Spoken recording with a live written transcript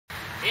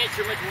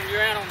instruments when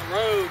you're out on the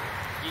road,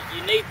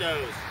 you need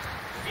those.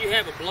 If you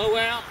have a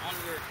blowout on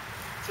your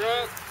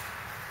truck,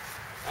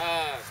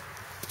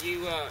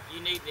 you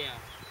need them.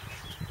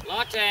 A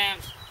lot of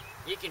times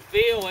you can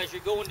feel as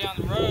you're going down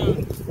the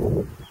road,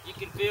 you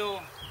can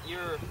feel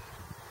your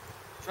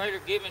trailer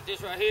giving it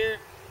this right here.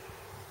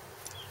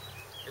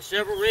 There's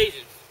several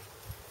reasons.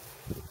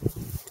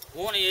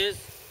 One is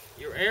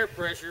your air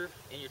pressure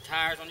in your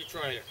tires on your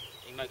trailer.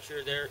 You make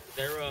sure they're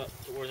up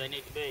to where they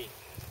need to be.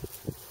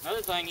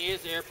 Another thing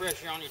is the air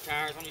pressure on your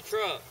tires on your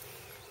truck.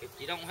 If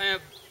you don't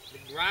have the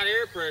right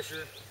air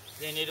pressure,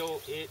 then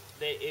it'll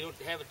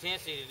have a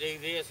tendency to do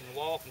this and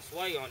walk and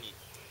sway on you.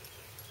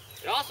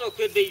 It also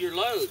could be your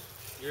load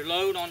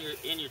on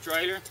in your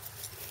trailer.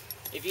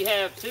 If you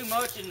have too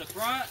much in the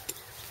front,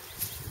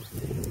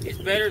 it's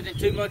better than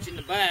too much in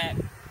the back.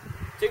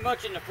 Too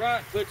much in the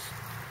front puts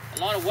a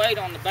lot of weight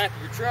on the back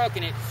of your truck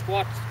and it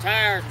squats the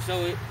tires, and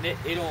so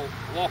it'll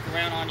walk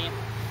around on you.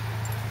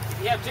 If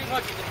you have too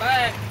much in the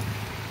back,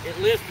 it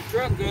lifts the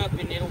truck up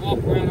and it'll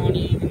walk around on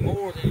you even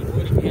more than it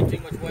would if you had too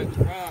much weight in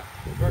the front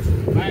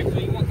versus the back. So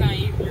you want to kind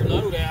of even your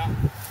load out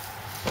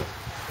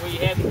where you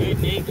have it good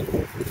and even.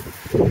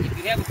 If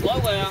you have a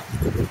blowout,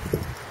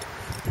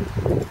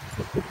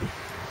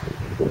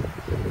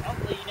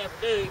 hopefully you never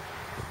do,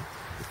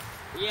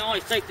 you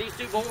always take these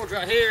two boards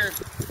right here. Say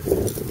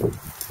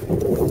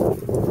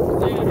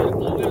I had a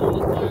blowout on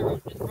this tire,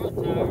 on this front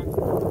tire.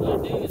 What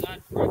I'd do is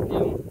I'd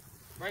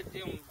break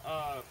them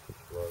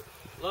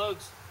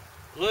lugs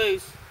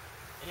loose,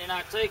 and then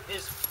I take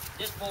this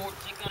board,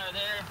 stick under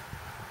there,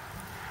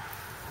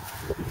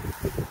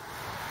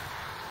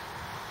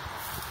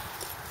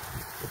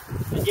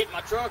 and get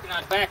my truck and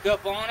I'd back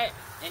up on it,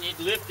 and it'd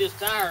lift this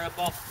tire up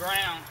off the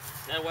ground.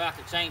 That way I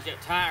can change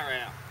that tire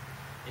out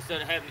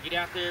instead of having to get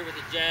out there with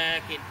the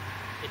jack. And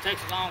it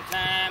takes a long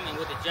time, and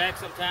with the jack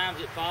sometimes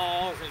it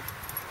falls, and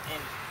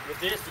with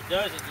this it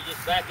doesn't. You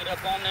just back it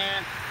up on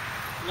there.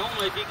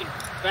 Normally if you can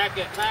back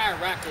that tire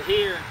right to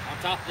here on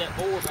top of that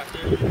board right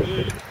there, you're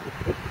good.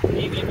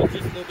 Even if it's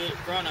just a little bit in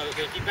front of it.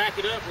 But if you back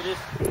it up with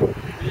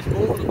this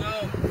board will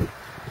go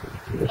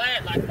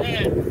flat like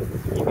that,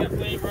 you've got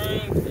plenty of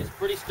room. It's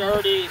pretty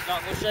sturdy. It's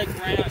not going to shake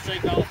around,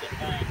 shake off that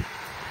thing.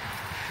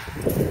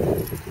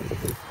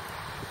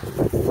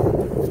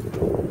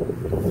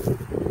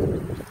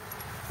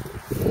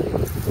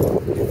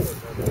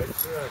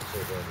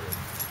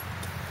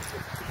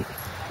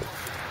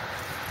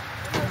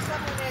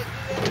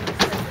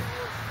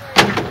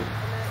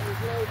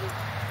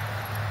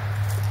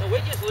 So we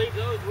just leave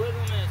those with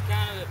them, and it's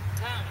kind of a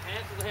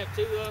hassle to have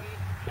two of them.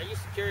 I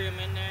used to carry them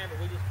in there, but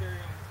we just carry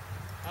them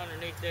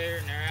underneath there,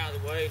 and they're out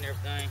of the way and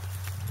everything.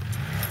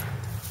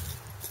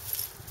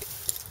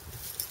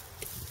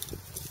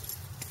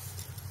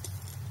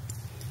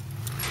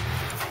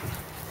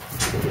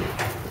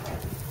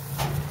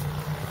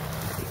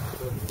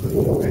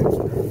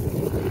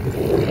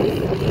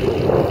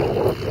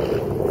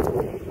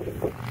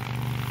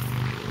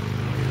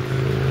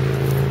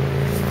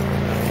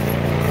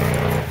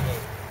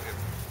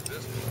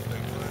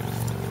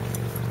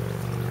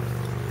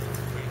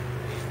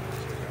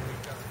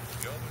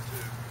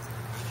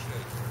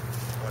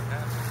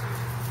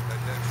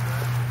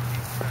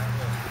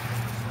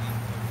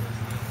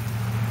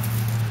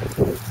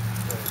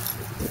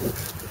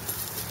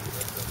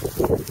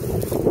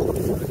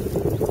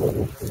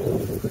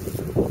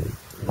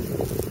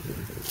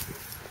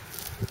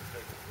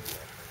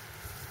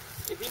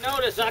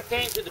 Notice I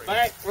came to the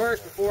back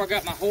first before I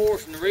got my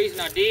horse, and the reason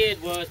I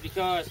did was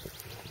because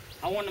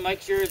I wanted to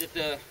make sure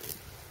that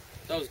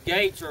those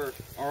gates are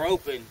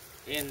open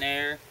in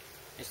there,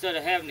 instead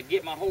of having to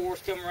get my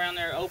horse, come around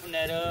there, open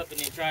that up, and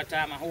then try to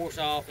tie my horse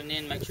off and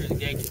then make sure the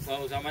gates are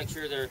closed. I'll make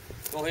sure go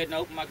ahead and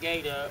open my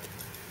gate up.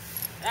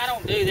 And I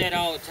don't do that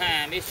all the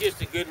time. It's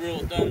just a good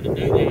rule of thumb to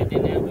do that,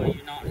 then that way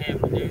you're not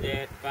having to do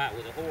that to fight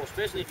with a horse,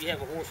 especially if you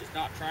have a horse that's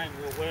not trained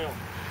real well.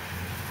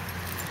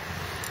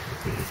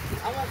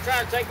 I won't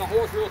try to take my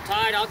horse real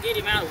tight. I'll get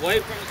him out away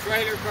from the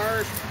trailer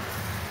first.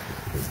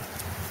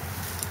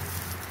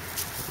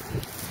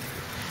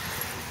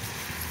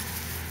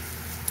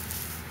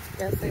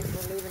 That's it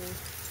for leaving him.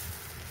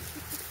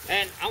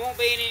 And I won't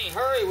be in any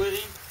hurry with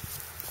him.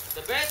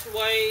 The best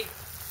way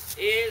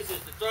is to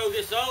throw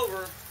this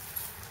over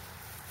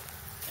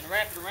and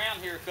wrap it around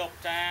here a couple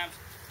times,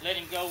 let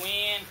him go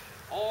in,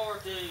 or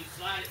to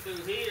slide it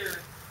through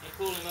here and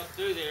pull him up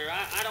through there.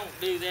 I don't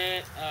do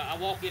that. I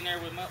walk in there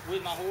with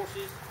my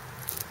horses.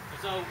 And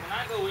so when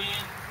I go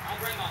in, I'll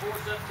bring my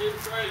horse up to the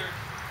trailer,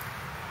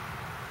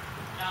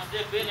 and I'll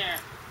step in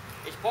there.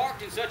 It's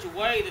parked in such a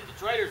way that the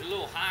trailer's a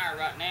little higher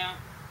right now,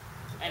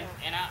 and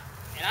I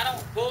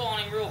don't pull on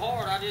him real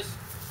hard. I just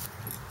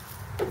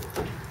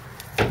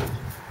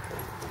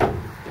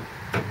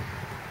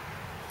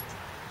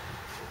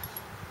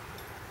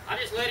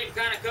let him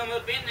kind of come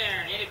up in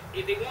there, and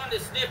if he wanted to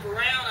sniff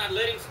around, I'd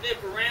let him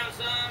sniff around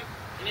some,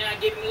 and then I'd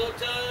give him a little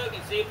tug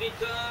and see if he'd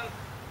come.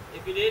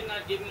 If he didn't,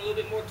 I'd give him a little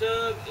bit more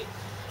tug.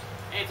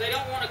 And if they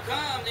don't want to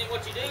come, then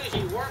what you do is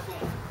you work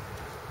them.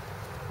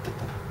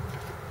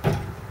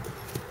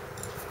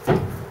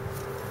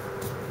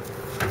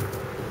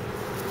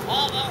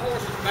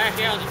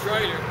 back out of the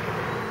trailer.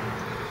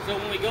 So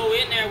when we go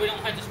in there, we don't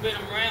have to spin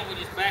them around, we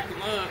just back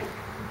them up.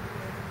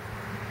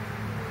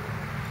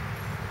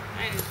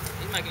 Man,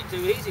 he's making it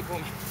too easy for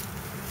me.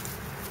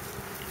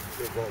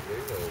 They bought me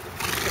load.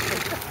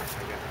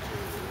 I got two.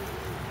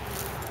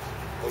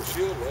 Oh,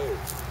 she'll load.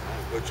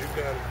 But you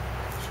got to,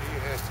 she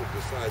has to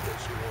decide that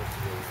she wants to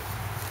load.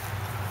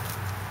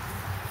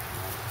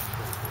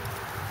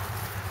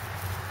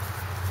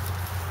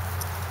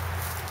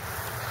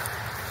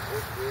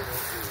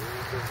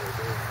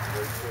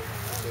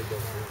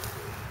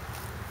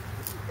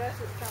 That's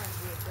what it's trying to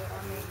get, but I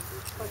mean,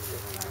 it's what it's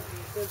trying to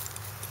get.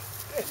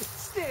 Good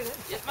student.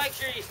 Just make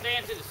sure you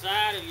stand to the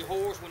side of your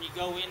horse when you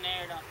go in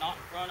there, not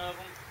in front of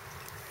them.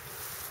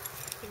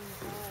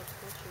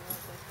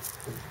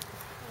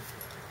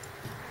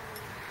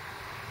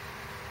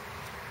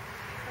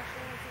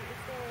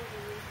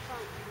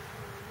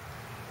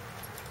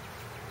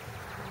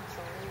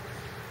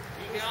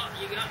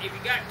 If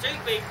you got two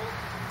people,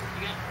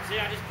 see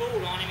I just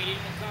pulled on him, he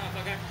didn't come.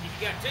 If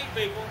you got two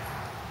people,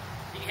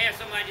 you can have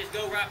somebody just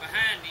go right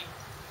behind him.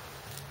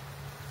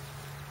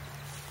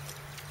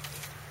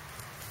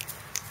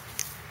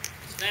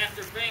 Snap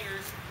their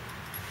fingers.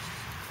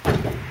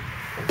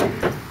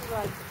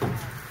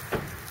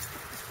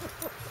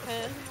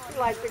 You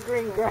like the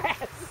green grass.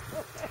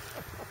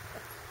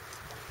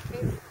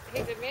 He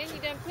said, man, you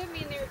done put me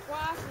in there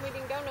twice and we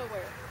didn't go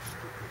nowhere.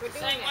 We're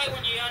doing Same way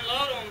when you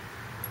unload them,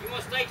 you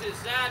want to stay to the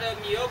side of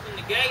them, you open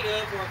the gate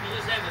up, or if you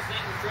just have a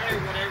single trailer,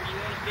 whatever you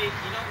want to be,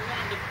 you don't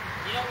want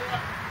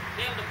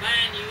them to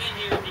bind you in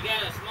here. If you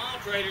got a small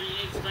trailer, you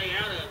need to stay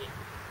out of it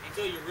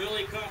until you're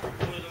really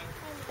comfortable with them.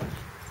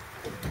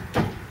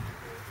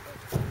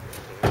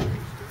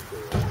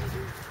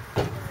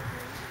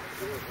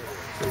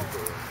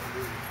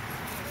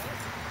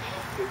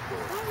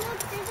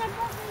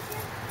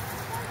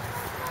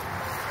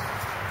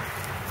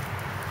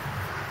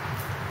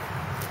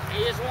 And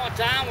you just want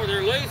time where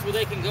they're loose, where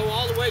they can go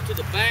all the way to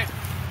the back,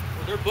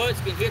 where their butts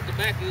can hit the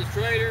back of this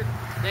trailer.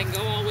 They can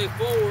go all the way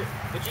forward,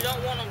 but you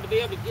don't want them to be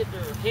able to get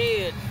their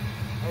head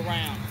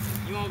around.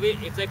 You want to be,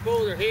 if they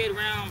pull their head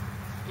around,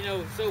 you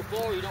know, so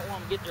far, you don't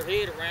want them to get their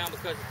head around,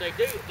 because if they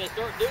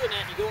start doing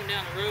that and you're going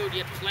down the road,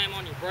 you have to slam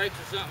on your brakes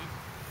or something,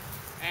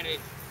 and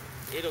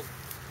it'll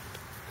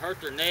hurt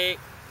their neck.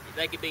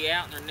 They could be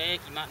out in their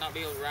neck. You might not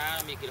be able to ride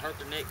them. You could hurt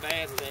their neck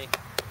bad with they.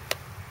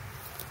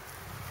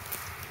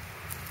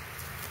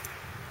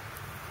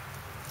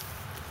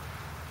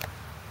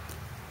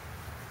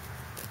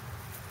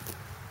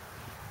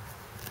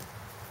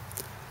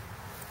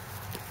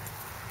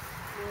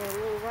 A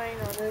little rain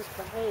on this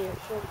for hay, it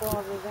should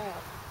bother it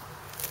out.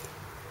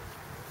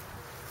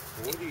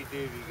 What do you do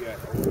if you got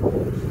old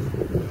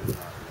horses?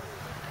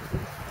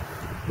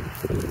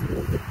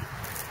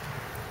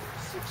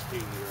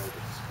 16-year-old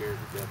that's scared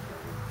to death of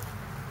him.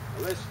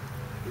 Unless,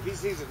 if he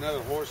sees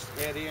another horse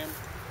head in,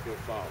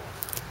 he'll follow.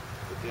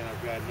 But then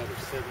I've got another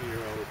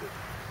 7-year-old that's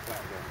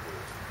flat down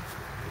here.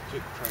 It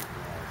took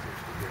tranquilizers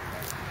to get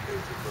back to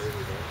the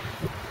trailer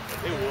though.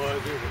 It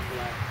was a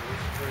flat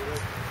horse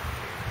trailer.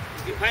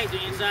 You can paint the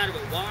inside of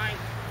it white.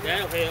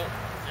 That'll help.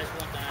 That's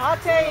one thing. I'll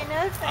tell you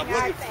another thing. I'm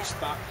looking for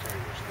stock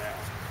trailers now.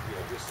 You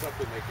know, just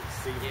something they can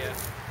see. Yeah.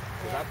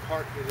 Because I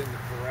parked it in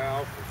the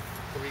corral for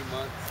 3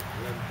 months,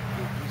 let them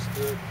get used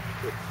to it,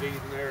 put feed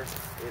in there,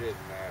 it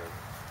didn't matter.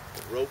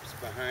 The ropes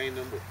behind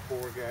them with 4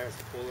 guys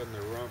pulling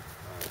their rump,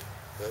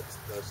 that's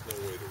no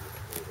way to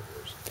load a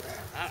horse.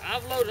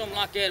 I've loaded them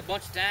like that a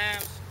bunch of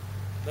times,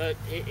 but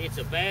it's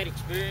a bad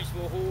experience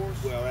for a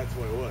horse. Well, that's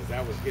what it was.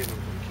 I was getting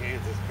them from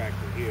Kansas back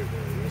to here. The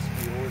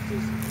rescue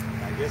horses,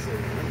 I guess they were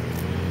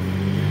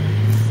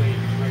the same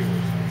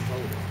trailers I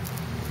sold them.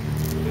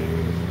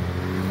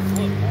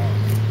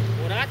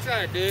 What I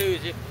try to do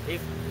is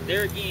if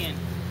they're again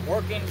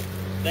working,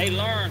 they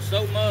learn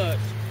so much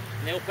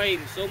and they'll pay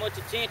them so much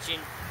attention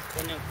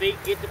when their feet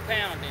get to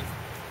pounding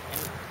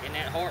and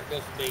that heart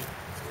goes to beat.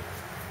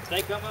 If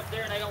they come up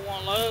there and they don't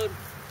want to load,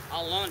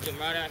 I'll lunge them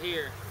right out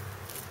here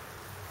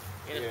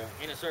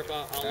in a circle.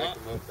 I'll back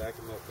them up, back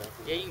them up, back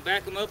them up. Yeah, you can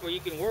back them up or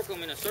you can work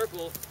them in a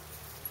circle.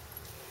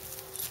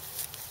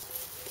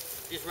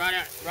 Just right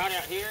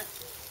out here.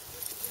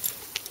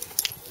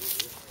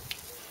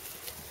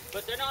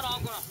 But they're not all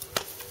gonna.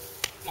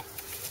 Come on.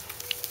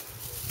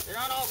 They're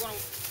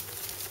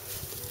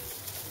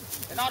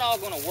not all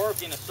gonna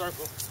work in a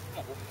circle. Come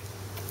on, boy.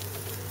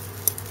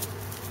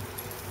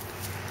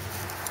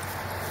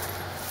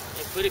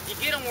 But if you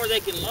get them where they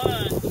can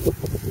lunge.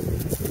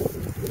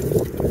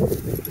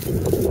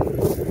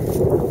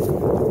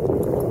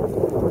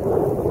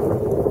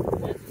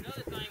 That's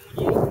another thing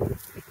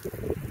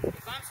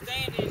if I'm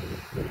standing.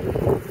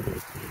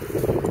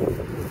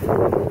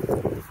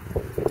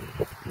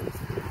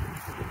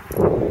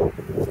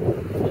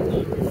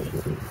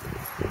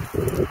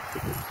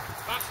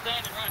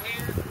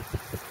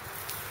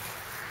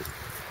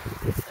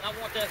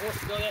 That horse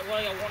to go that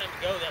way, I want him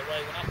to go that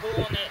way. When I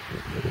pull on that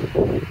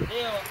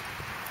hill,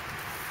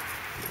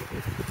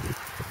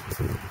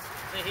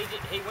 see,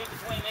 he went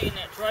between me and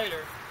that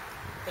trailer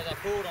because I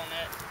pulled on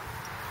that.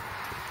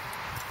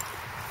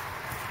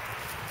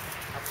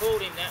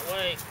 pulled him that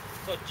way.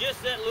 So just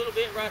that little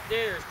bit right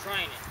there is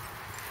training.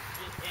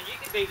 And you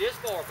can be this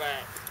far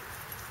back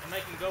and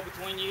make him go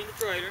between you and the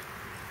trailer.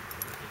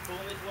 Just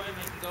pull him this way,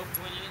 make him go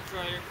between you and the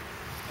trailer.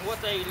 And what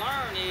they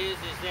learn is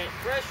that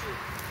pressure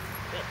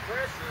is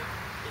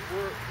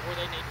where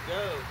they need to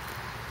go.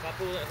 If I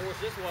pull that horse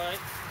this way,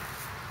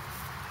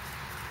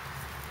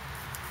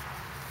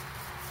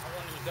 I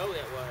want him to go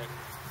that way.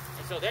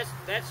 And so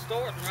that's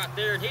starting right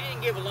there. And he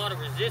didn't give a lot of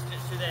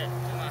resistance to that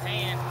in my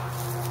hand.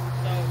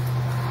 So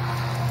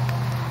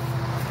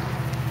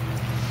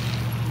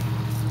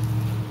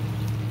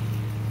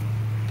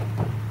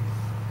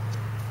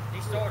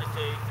he started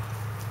to.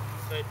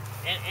 But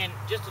and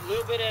just a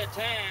little bit at a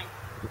time.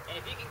 And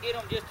if you can get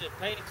them just to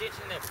paying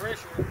attention to that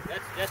pressure,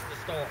 that's the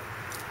start.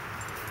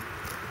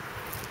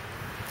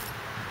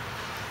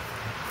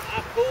 I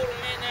pulled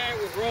them in there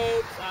with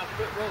ropes. I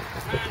put ropes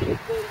behind them,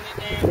 pulled them in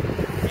there,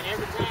 and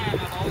every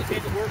time I've always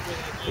had to work with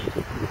them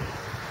again.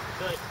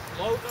 But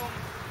loading them,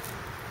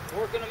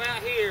 working them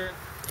out here,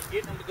 and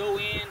getting them to go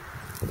in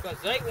because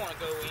they want to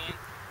go in.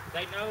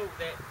 They know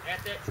that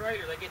at that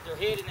trailer, they get their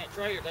head in that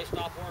trailer, they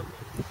stop working.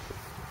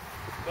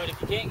 But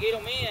if you can't get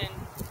them in,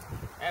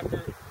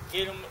 after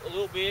get them a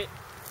little bit,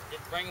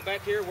 just bring them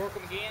back here, work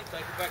them again,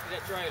 take them back to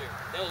that trailer.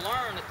 They'll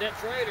learn that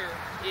trailer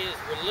is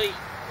relief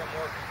from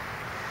working.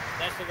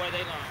 That's the way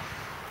they learn.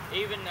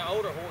 Even the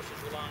older horses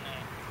will learn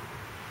that.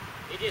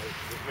 It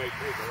may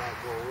take a lot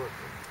more work.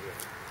 Yeah.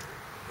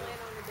 Plan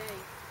on the day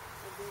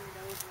of doing it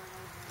over and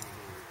over and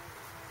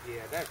over.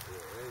 Yeah, that's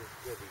it.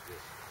 That'd be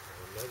just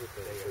another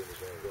thing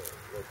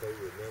what they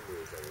remember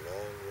is a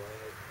long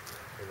ride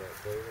in that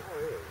trailer. Oh,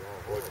 yeah,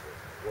 long.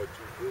 What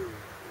you do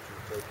is you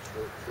take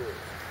short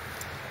trips.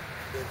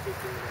 10, 15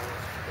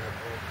 miles back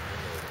home,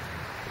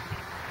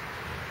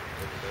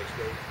 and the next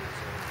day it's the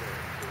same thing.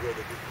 But where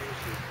they get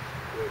used to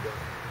where the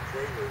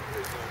trailer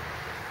is not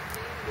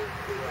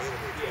the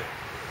enemy. Yeah.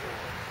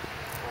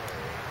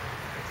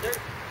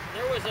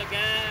 There was a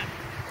guy,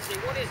 see,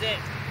 what is that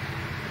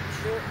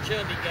short,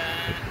 chubby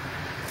guy?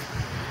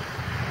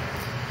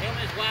 Him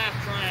and his wife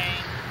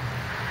trained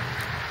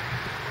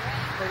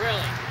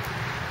Pirelli.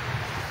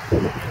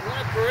 And one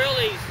of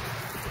Pirelli's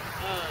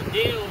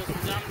deals,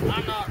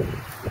 I'm not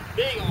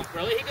big on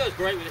Pirelli. He does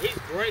great with it. He's a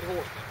great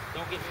horseman,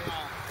 don't get me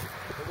wrong.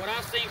 But what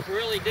I've seen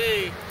Pirelli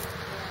do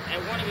at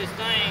one of his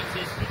things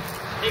is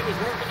he was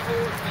working the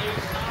horse and he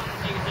stopped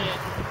and he said,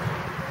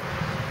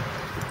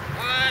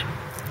 "All right,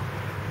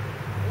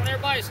 I want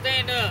everybody to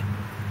stand up."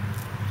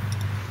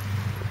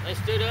 They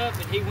stood up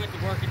and he went to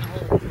working the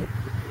horse.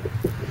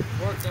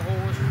 Worked the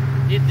horse,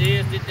 did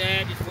this, did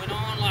that, just went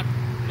on like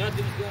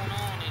nothing was going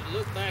on. And he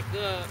looked back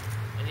up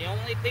and the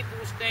only people who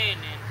were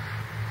standing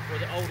were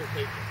the older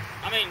people.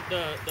 I mean,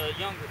 the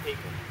younger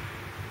people.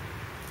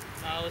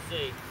 Now, let's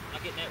see. Am I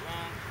getting that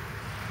wrong?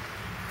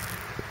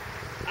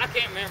 I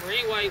can't remember.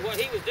 Anyway, what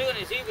he was doing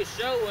is he was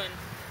showing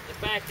the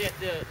fact that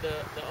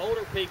the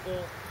older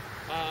people,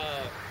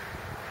 I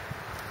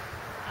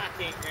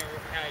can't remember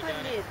how he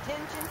done it. The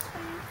attention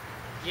span?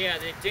 Yeah,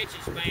 the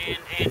attention span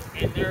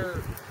and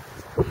their,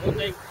 what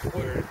they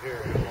were.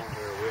 Here, how long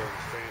they're willing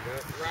to stand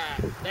up. Right.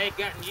 They'd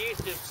gotten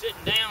used to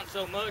sitting down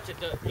so much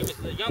that it was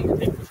the younger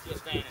people were still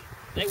standing.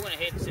 They went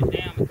ahead and sit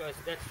down because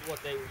that's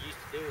what they were used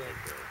to doing.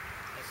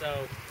 And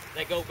so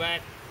they go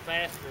back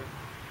faster.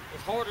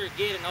 It's harder to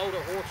get an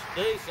older horse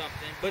to do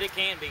something, but it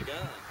can be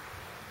done.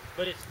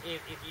 But it's, if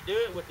you do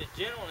it with the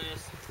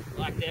gentleness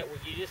like that, where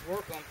you just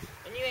work them,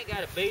 and you ain't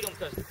got to beat them,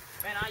 because,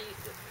 man, I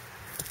used to,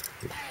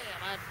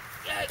 bam,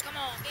 hey, come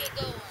on, get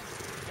going.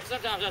 And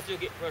sometimes I still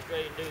get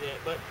frustrated and do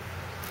that, but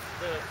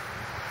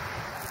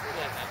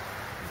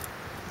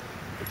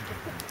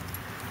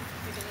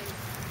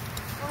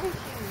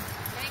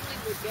Mainly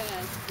with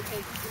Gus,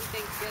 because he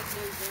thinks Gus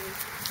knows better.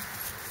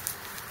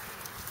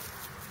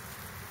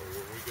 But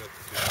when we got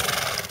the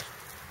kids,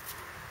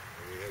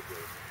 and we had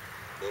the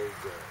load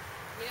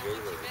You don't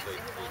want your mess that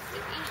he wants to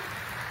eat.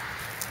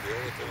 the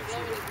only thing she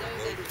Blowing his ever nose at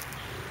noted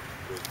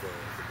was the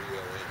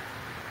BLM.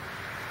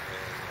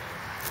 And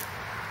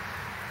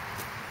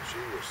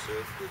she was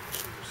sick, didn't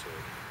she was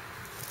sick.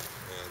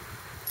 And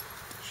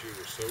she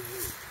was so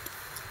weak,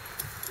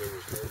 there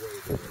was no way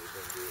that I was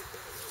going to do it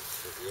that way.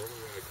 So the only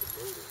way I could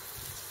move her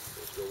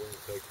was go in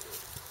and take the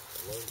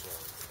lunge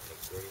on and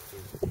bring it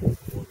through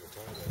one at a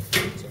time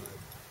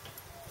outside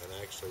and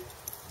actually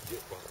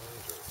get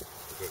behind her,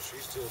 because she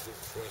still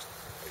didn't trust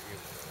a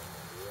human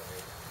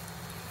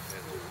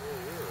and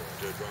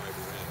to drive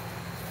around.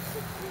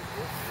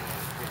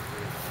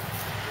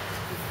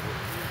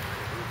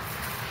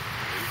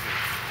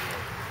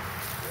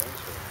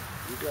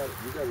 You got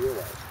to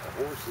realize a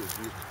horse is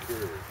used to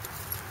carry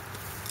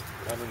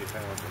how many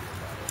pounds on the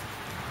bottom?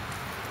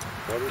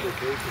 What are they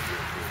capable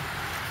of?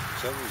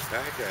 Some of these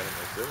pack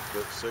animals, they'll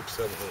put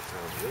 600-700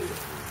 pounds weight on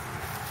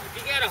you.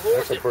 if you got a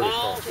horse That's a that pretty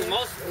paws, strong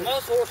and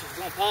most horses are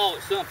going to paw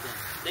at something.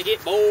 They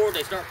get bored,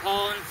 they start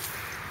pawing.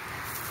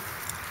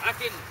 I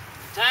can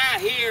tie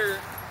here,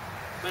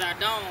 but I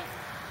don't,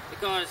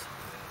 because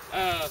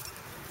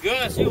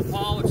Gus, he'll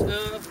paw at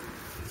stuff,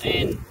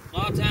 and a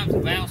lot of times the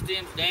valve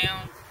stem's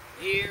down,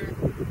 here,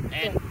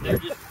 and they're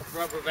just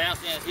rubber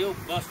bouncing, and he'll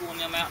bust one of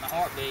them out in a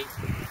heartbeat.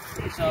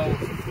 So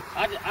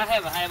I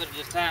have a habit of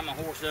just tying my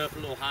horse up a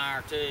little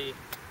higher too.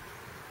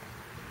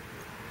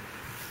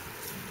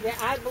 Yeah,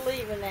 I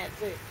believe in that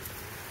too.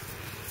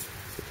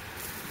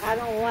 I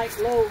don't like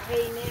low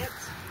hay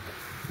nets.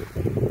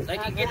 They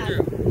can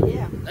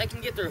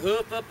get their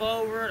hoof up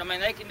over it. I mean,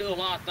 they can do a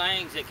lot of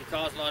things that could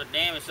cause a lot of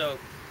damage. So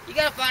you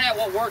got to find out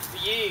what works for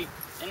you,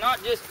 and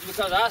not just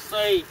because I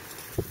say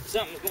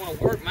something's going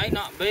to work may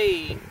not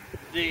be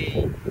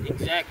the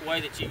exact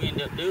way that you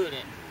end up doing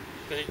it.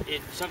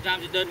 Because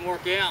sometimes it doesn't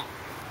work out.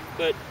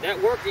 But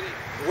that working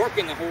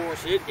the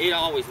horse, it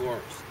always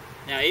works.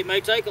 Now it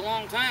may take a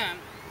long time,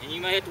 and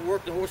you may have to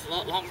work the horse a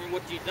lot longer than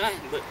what you think,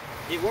 but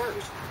it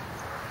works.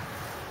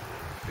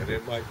 And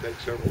it might take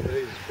several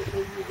days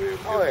before you'll be able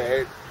to get Oh,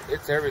 yeah,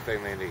 it's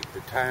everything they need.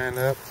 They're tying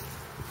up.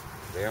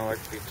 They don't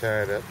like to be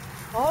tied up.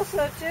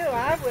 Also, too,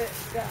 when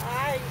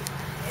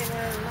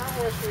my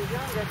horse was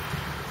younger,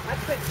 I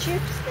put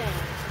chips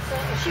down. So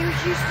she was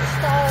used to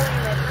stalling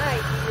at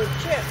night with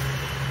chips.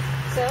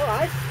 So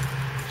I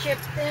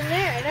chipped in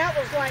there, and that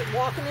was like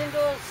walking into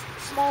a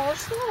smaller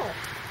stall.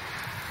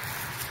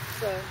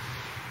 So.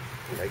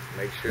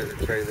 Make sure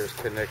the trailer's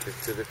connected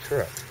to the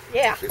truck.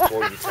 Yeah.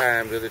 Before you tie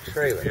them to the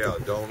trailer. Yeah,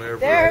 don't ever.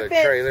 They're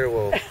The trailer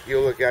will,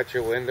 you'll look out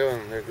your window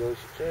and there goes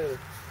your trailer.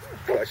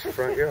 Across your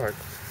front yard.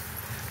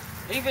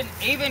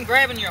 Even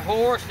grabbing your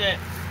horse that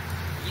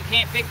you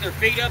can't pick their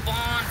feet up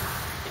on,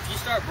 if you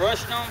start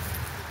brushing them,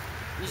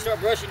 you start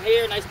brushing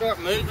here and they start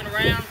moving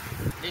around,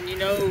 then you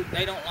know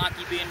they don't like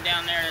you being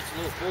down there. That's a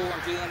little foreign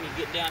to them. You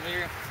get down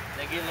here,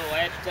 they get a little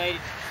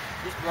agitated.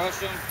 Just brush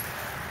them.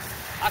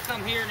 I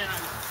come here and then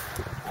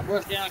I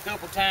brush down a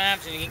couple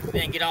times and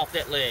then get off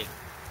that leg.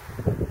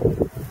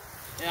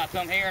 Then I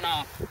come here and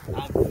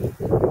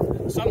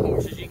some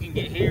horses you can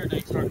get here,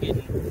 they start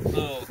getting a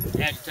little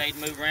agitated,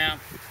 move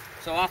around.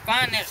 So I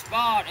find that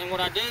spot, and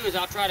what I do is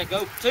I'll try to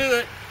go to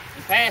it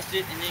and past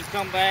it, and then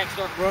come back,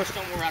 start brushing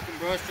them where I can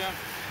brush them,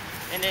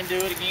 and then do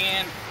it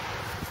again.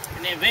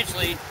 And then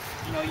eventually,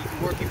 you know, you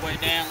can work your way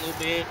down a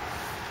little bit.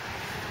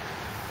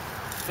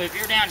 But if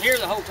you're down here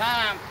the whole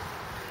time,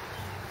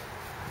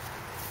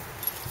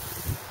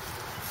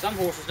 some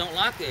horses don't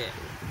like that.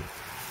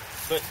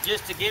 But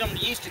just to get them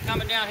used to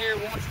coming down here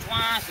once or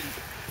twice and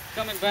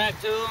coming back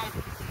to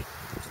them.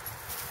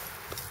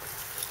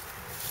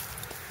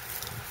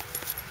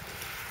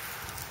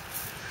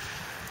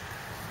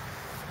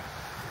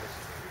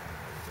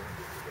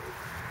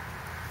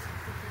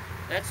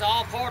 That's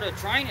all part of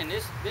training.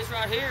 This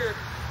right here,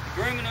 the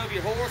grooming of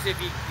your horse. If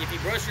you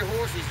brush your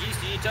horse, he's used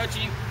to you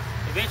touching him.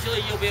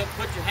 Eventually, you'll be able to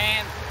put your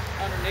hand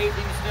underneath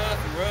him and stuff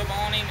and rub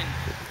on him and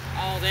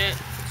all that.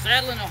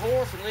 Saddling a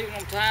horse and leaving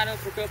them tied up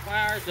for a couple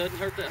hours doesn't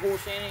hurt that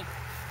horse any.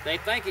 They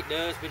think it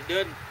does, but it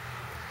doesn't.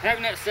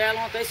 Having that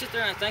saddle on, they sit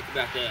there and think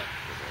about that.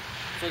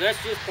 So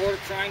that's just part of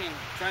training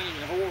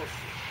your horse.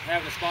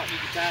 Having a spot you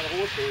can tie the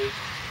horse to.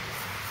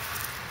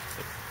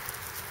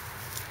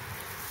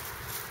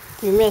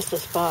 You missed a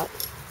spot.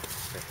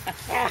 It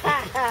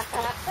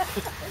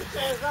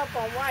shows up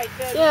on white,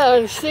 doesn't it? Yeah,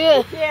 I see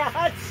it. Yeah,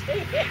 I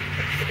see it.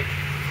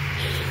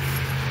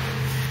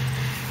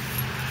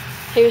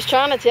 He was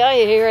trying to tell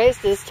you, he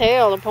raised his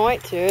tail to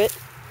point to it.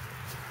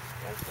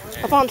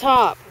 Up on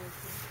top.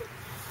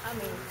 I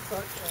mean,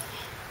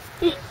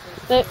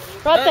 Right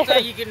Another there.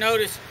 thing you can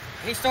notice,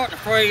 he's starting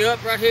to fray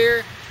up right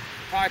here.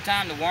 Probably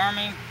time to worm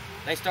him.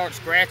 They start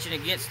scratching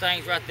against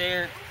things right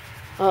there.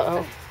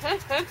 Uh-oh.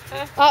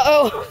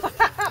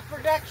 Uh-oh.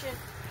 production.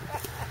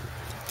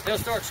 They'll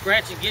start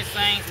scratching against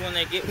things when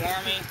they get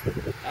wormy.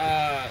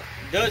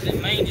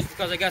 Doesn't mean, just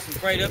because they got some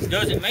frayed up,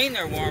 doesn't mean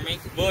they're wormy,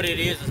 but it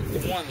is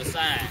one of the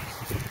signs.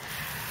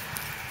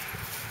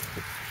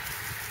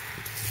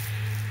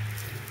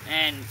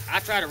 And I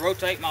try to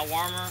rotate my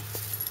wormer.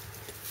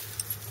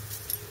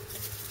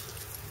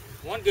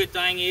 One good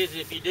thing is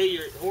if you do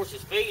your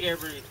horse's feet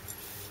every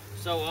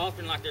so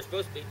often like they're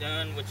supposed to be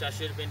done, which I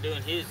should have been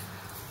doing his.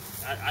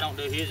 I don't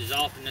do his as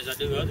often as I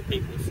do other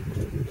people's.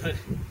 But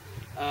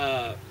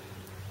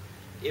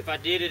if I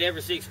did it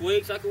every 6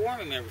 weeks, I could worm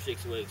him every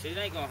 6 weeks. It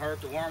ain't gonna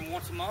hurt to worm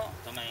once a month.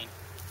 I mean,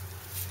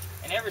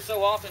 and every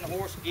so often the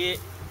horse get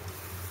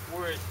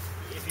where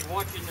if you're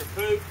watching their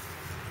poop,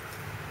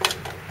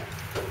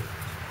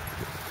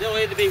 they'll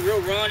either be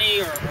real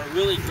runny or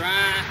really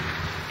dry.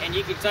 And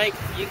you can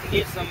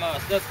get some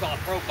stuff called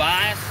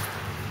probiotics,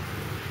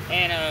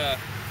 and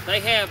they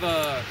have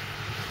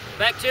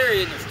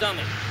bacteria in their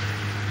stomach,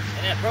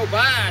 and that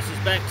probiotics is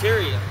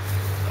bacteria.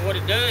 And what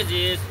it does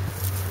is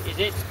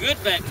it's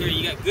good bacteria.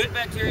 You got good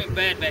bacteria and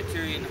bad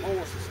bacteria in the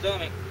horse's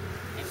stomach,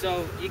 and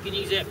so you can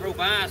use that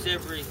probiotics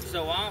every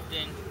so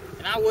often.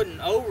 And I wouldn't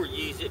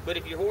overuse it, but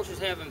if your horse is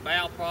having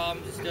bowel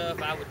problems and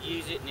stuff, I would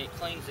use it, and it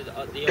cleans the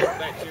old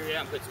bacteria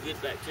out and puts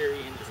good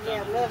bacteria in the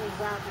stomach. Yeah, levels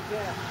out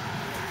together.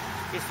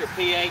 Gets their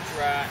pH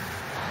right.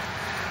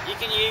 You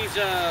can use,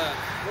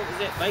 what was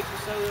that, baking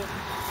soda?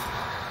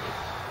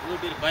 A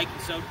little bit of baking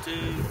soda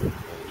too,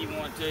 if you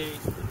want to.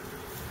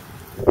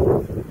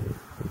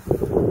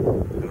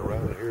 And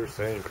around here,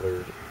 sand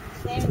clear.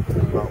 Sand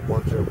clear. about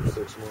once every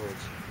 6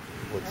 months.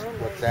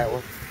 What's that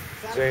one?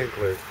 Sand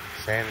clear.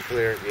 Sand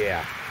clear,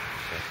 yeah.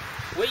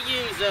 We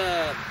use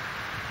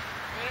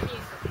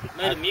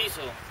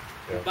Metamucil.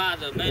 We Yeah. buy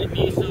the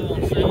Metamucil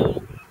on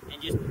sale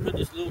and just put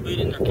this little bit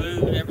in their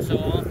food every so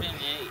often,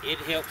 and it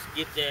helps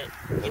get that.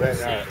 Well, Get the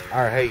scent.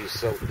 our hay is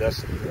so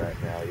dusty right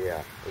now,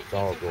 yeah. It's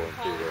all going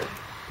through there.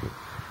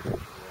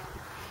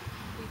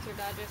 Keeps your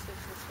digestive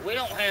system. We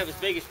don't have as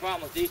big a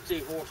problem with these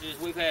two horses.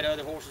 We've had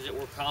other horses that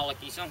were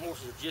colicky. Some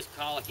horses are just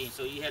colicky,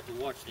 so you have to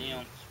watch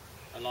them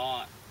a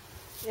lot.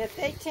 Yeah,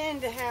 they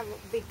tend to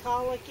be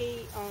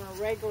colicky on a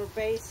regular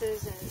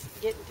basis, and it's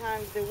getting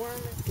time to deworm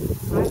it.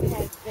 I've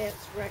had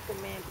vets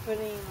recommend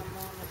putting them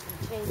on a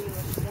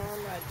continuous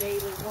wormer, a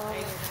daily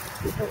wormer,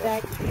 for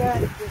that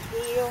gut to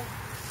heal,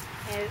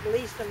 and at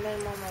least a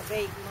minimum of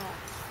 8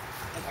 months.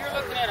 If you're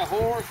looking at a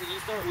horse and you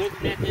start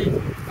looking at the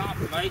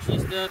conformation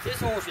and stuff,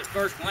 this horse at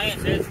first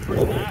glance has a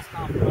pretty nice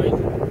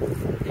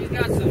conformation. He's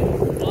got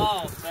some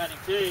flaws about him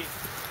too.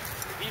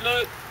 If you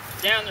look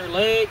down their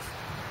legs,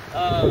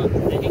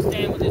 then he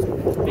stand with his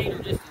feet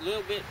are just a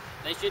little bit,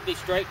 they should be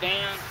straight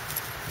down.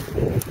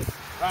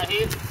 Right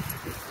here.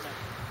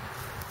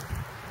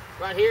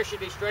 Right here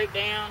should be straight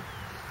down.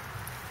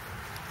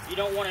 You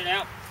don't want it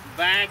out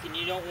back, and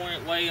you don't want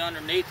it way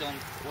underneath them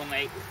when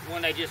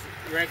they just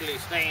regularly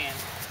stand.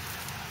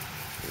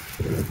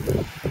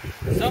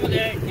 Some of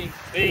that can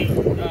be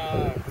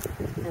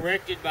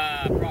corrected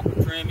by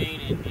proper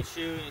trimming and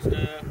shoeing and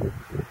stuff.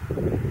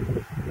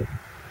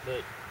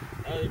 But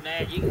other than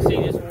that, you can see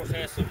this horse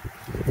has some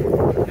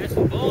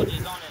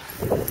bulges on his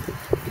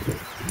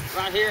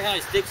right here, how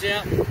he sticks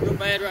out real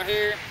bad right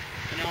here,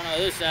 and on the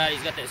other side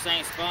he's got that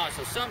same spot.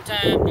 So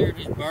sometime during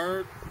his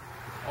birth,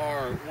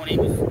 or when he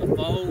was a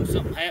foal,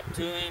 something happened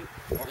to him,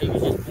 or he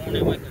was just born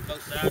that way because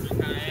both sides are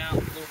kind of out a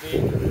little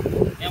bit.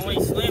 And when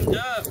he slimmed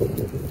up,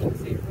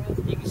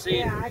 you can see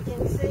Yeah, I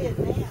can see it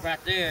now. it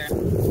right there.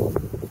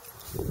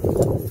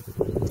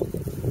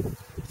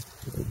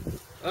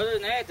 Other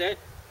than that,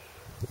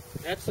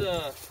 that's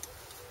other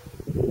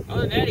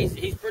than that,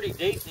 he's pretty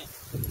decent.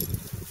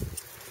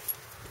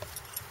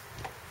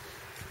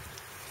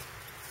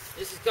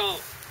 This is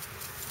called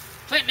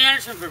Clinton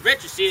Anderson for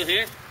Vitrasil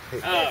here.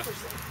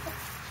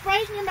 Spray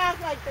it in your mouth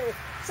like the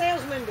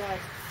salesman does.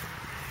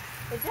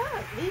 It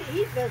does.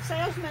 The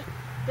salesman,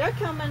 they're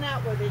coming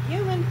out with a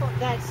human form.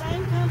 That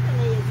same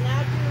company is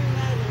now doing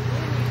that in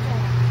human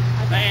form. I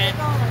think Man. they're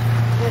going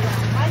with a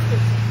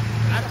microchip.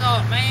 I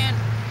thought, man,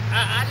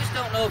 I just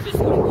don't know if it's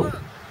going to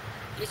work.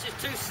 It's just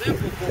too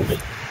simple for me.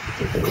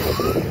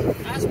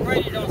 I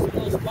sprayed it on some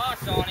little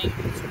spots on him,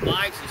 some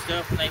bites and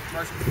stuff when they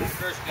first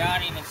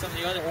got him, and some of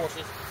the other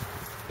horses.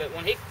 But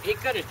when he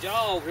cut his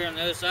jaw over here on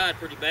the other side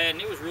pretty bad,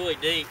 and it was really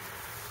deep.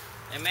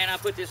 And man, I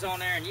put this on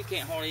there, and you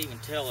can't hardly even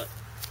tell it.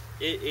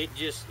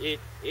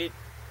 It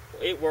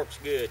works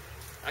good.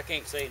 I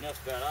can't say enough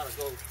about it. I ought to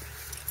go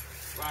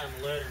write him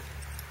a letter.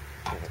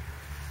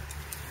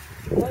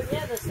 Well,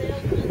 yeah, the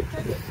salesman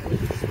took it and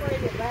he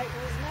sprayed it right in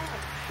his mouth.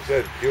 He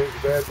said it kills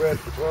the bad breath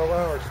for 12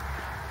 hours.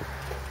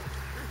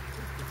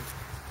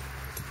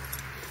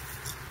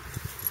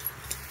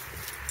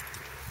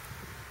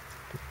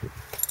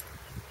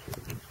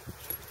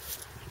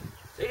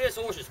 See this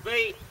horse's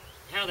feet,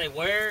 how they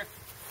wear.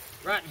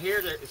 Right in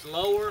here, it's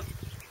lower.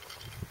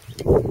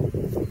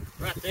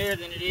 Right there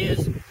than it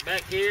is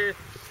back here.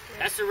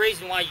 That's the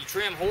reason why you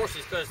trim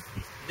horses, because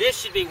this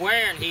should be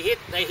wearing.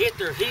 They hit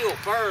their heel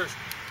first,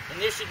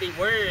 and this should be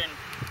wearing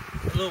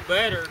a little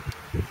better.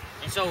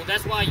 And so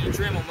that's why you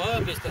trim them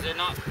up, is because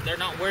they're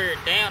not wearing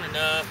down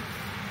enough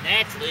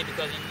naturally.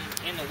 Because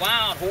in the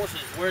wild,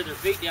 horses wear their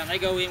feet down. They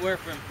go anywhere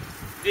from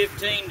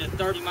 15 to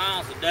 30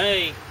 miles a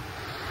day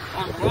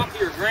on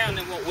rockier ground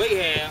than what we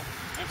have,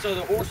 and so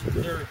the horses,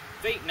 their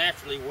feet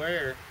naturally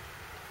wear.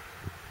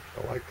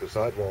 I like the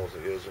sidewalls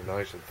of his are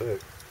nice and thick.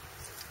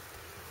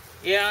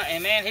 Yeah,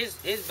 and man, his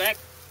back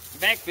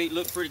feet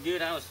look pretty good. You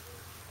know,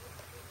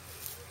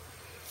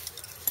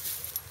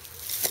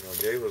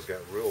 Gayla's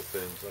got real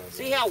thin sidewalls.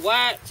 See how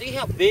wide, see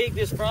how big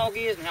this frog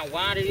is and how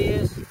wide it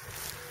is.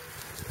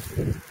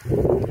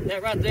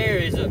 That right there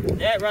is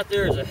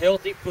a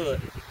healthy foot.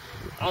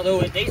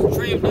 Although it needs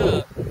trimmed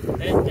up,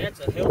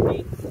 that's a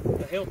healthy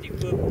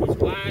foot.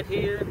 It's wide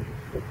here.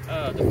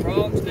 The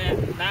frog's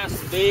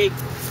nice and big.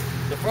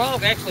 The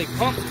frog actually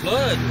pumps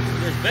blood.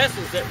 There's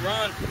vessels that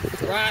run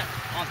right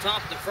on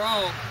top of the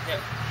frog. That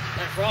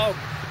frog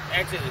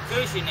acts as a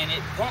cushion, and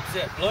it pumps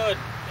that blood.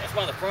 That's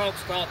why the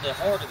frog's called the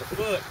heart of the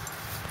foot.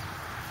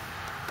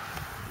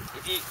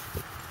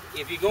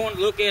 If you're going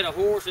to look at a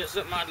horse, that's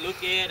something I'd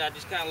look at. I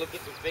just kind of look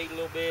at the feet a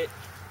little bit.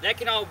 That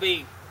can all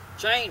be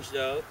changed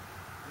though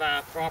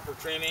by proper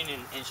trimming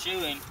and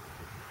shoeing.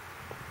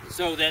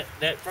 So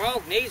that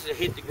frog needs to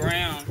hit the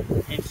ground,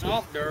 and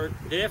soft dirt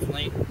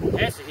definitely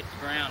has to hit the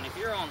ground. If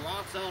you're on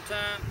rocks all the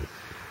time,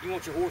 you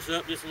want your horse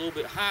up just a little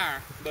bit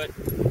higher. But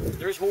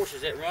there's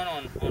horses that run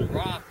on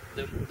rock.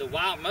 The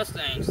wild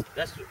Mustangs,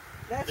 that's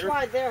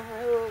why their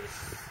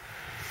hooves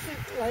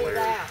laid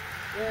out.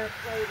 They're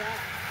laid out.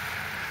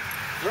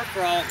 their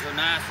frogs are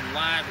nice and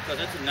wide because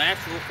that's a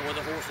natural for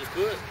the horse's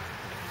foot.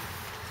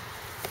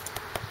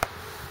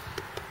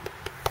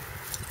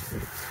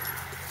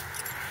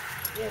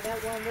 Yeah,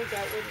 that one we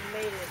got wouldn't have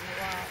made it in a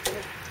while.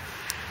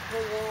 The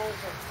walls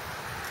are...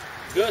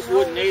 Gus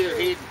wouldn't either.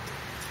 He'd...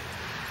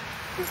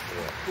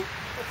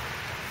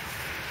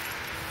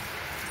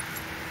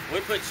 We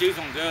put shoes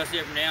on Gus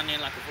every now and then,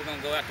 like if we're going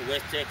to go out to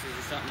West Texas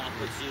or something, I'll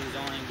put shoes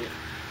on him,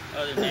 but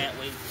other than that,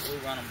 we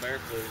run them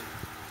barefooted.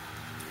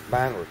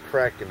 Mine were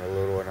cracking a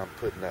little, and I'm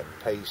putting that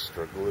paste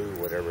or glue,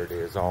 whatever it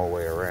is, all the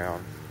way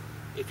around.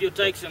 If you'll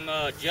take some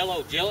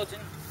Jello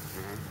gelatin,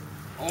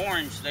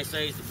 orange, they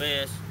say is the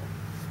best.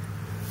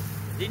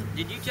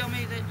 Did you tell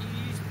me that you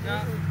used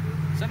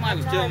somebody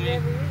was telling me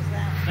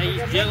they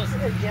use gelatin.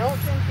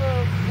 Gelatin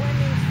for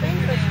women's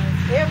fingers.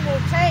 It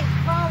will take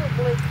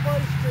probably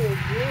close to a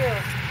year,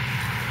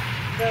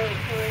 though,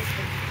 for it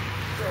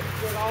to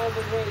get all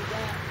the way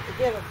down, to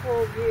get a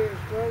full year's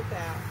growth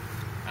out.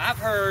 I've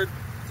heard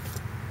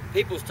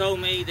people's told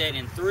me that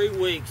in 3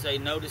 weeks they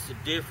notice a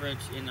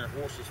difference in their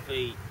horse's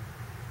feet.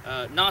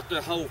 Not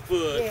their whole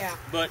foot,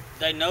 but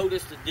they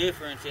notice the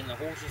difference in the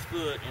horse's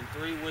foot in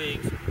 3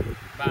 weeks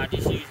by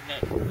just using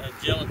that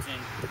gelatin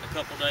a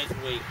couple days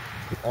a week.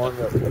 On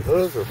the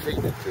hooves or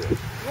feeding it to them?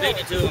 Feeding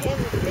it to them. In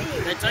the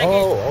feet. They take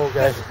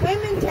okay.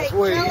 Women take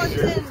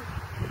gelatin,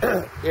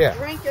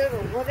 drink it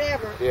or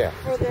whatever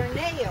for their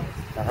nails.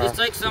 Just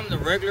take some of the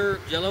regular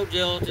Jello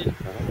gelatin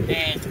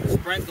and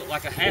sprinkle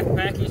like a half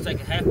package.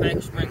 Take a half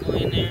package, sprinkle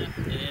in there,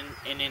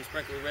 and then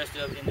sprinkle the rest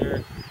of it in there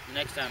the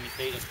next time you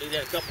feed them. Do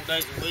that a couple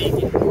days a week,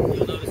 and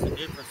you'll notice a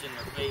difference in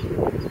their feet.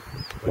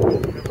 But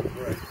don't give them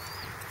great.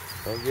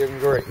 Don't give them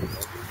great.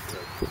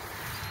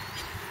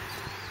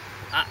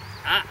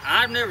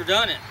 I've never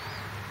done it.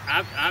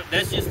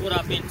 That's just what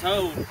I've been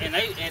told, and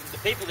the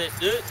people that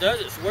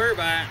does it swear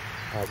by it.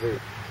 I do.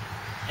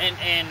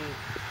 And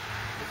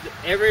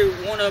every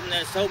one of them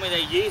that's told me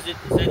they use it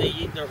say they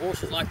eat their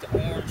horses like the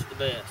orange the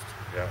best.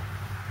 Yeah.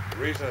 The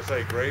reason I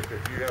say grape,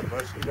 if you have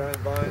muscadine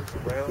vines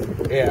around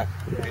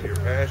in your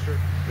pasture,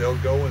 they'll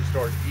go and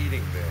start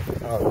eating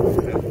them. Oh.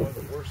 That's one of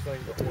the worst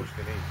things a horse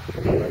can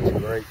eat. That's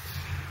great.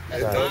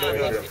 That's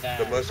muscadine.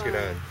 The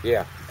muscadine.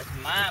 Yeah. That's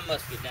my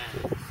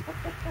muscadine.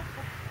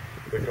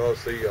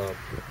 Because the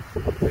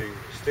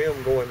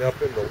stem going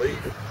up in the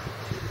leaf,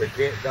 they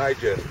can't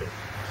digest it,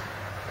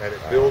 and it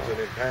builds and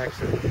impacts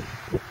it.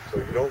 So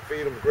you don't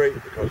feed them grape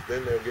because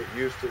then they'll get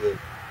used to the.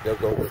 They'll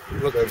go for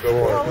look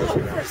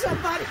for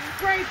somebody's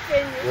grape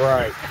in you.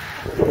 Right.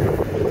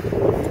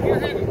 If you're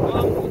having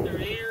problems with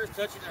their ears,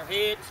 touching their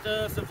head and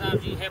stuff,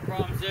 sometimes you have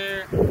problems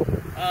there.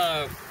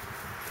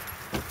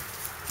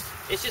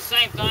 It's just the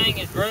same thing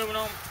as grooming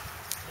them.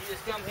 You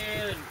just come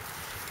here and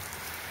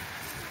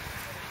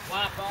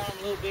wipe on them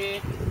a little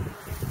bit,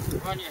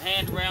 run your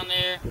hand around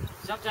there.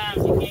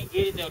 Sometimes you can't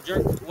get it, they'll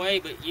jerk away,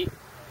 but you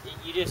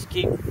just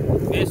keep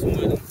messing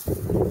with them.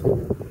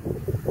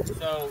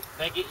 So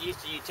they get used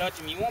to you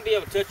touching them. You won't be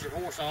able to touch your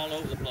horse all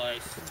over the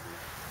place.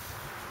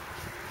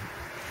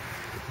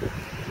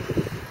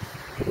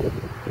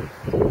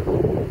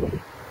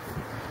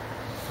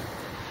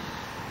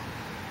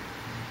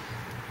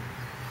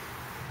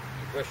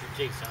 Brush your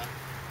cheeks, huh?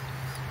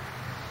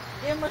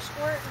 Give them a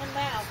squirt in the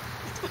mouth.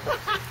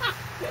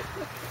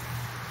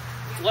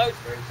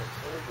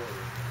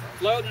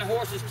 Floating the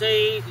horse's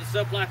teeth and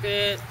stuff like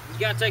that. You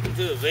gotta take them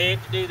to a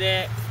vet to do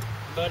that.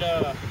 But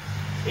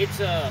it's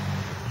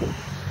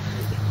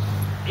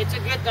a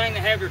good thing to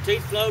have their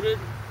teeth floated.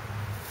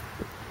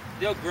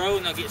 They'll grow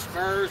and they'll get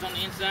spurs on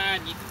the inside,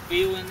 and you can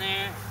feel in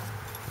there.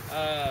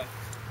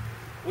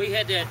 We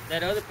had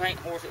that other paint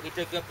horse that we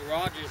took up to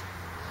Rogers.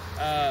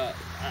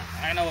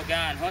 I know a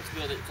guy in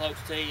Huntsville that floats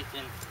teeth,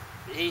 and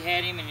he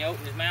had him and he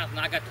opened his mouth and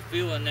I got the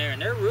feel in there,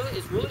 and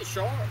it's really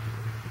sharp.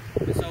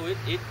 And so it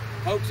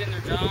pokes in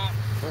their jaw,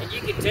 and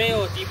you can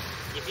tell if you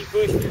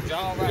push their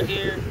jaw right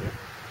here.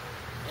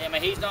 I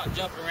mean, he's not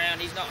jumping around,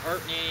 he's not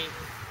hurting any.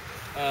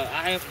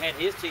 I haven't had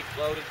his teeth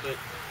floated, but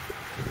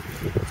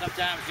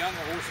sometimes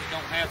younger horses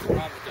don't have the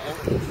problem that the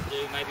older horses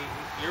do. Maybe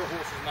your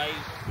horses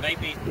may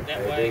be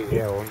that way.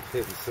 Yeah, one's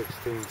hitting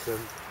 16,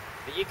 17.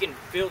 But you can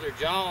feel their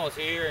jaws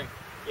here, and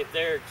if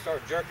they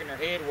start jerking their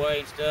head away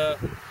and stuff,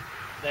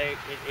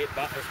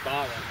 it's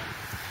bothering them.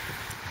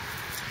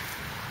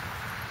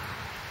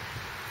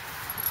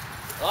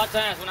 A lot of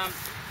times when I'm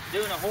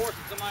doing a horse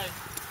and a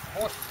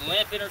horse is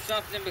limping or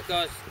something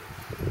because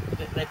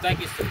they think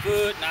it's the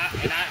foot, and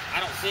I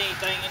don't see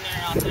anything in there,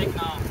 and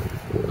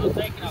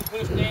I'll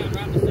push down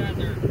right beside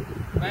their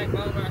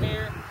backbone right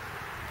here,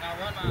 and I'll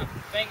run my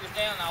fingers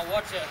down and I'll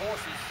watch that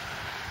horse's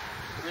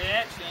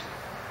reaction.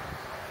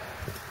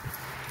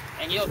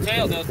 And you'll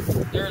tell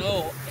they're a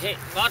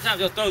lot of times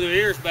they'll throw their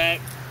ears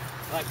back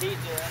like he's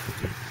doing.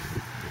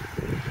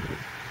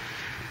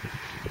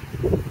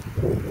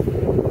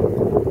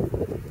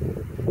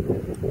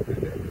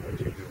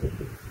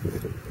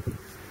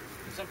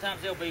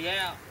 Sometimes they'll be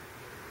out.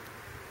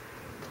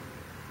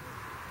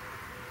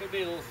 Could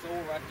be a little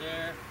sore right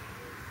there.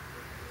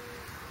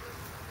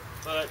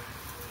 But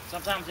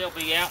sometimes they'll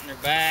be out in their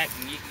back,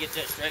 and you can get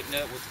that straightened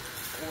up with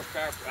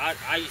horsepower.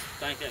 I used to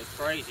think that was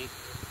crazy,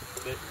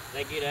 but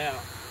they get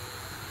out.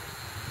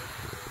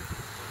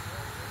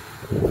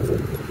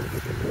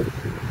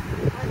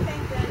 I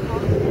think that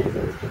always has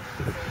a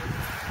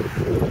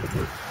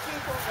tendency,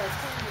 people that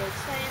tend to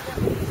stand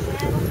up in the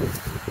saddle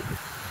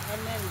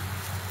and then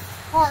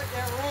part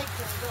their legs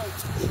and go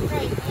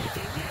straight down.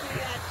 And you do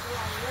that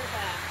on your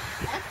back.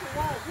 After a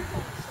while, you're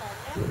going to start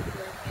having to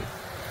go down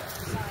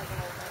the side of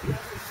that.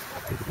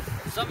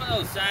 Some of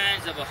those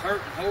signs of a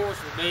hurting horse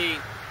will be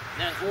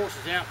that horse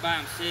is out by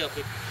himself.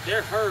 If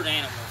they're herd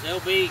animals,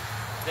 they'll be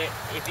that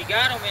if you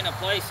got them in a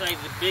place say as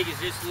big as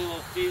this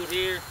little field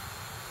here,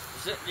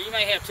 you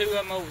may have two of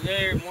them over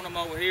there and one of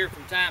them over here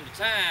from time to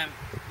time,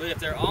 but if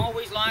they're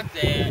always like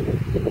that,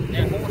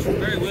 that horse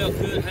very well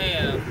could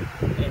have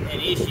an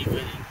issue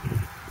with him.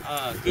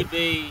 Could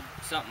be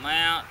something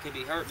out, could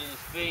be hurting his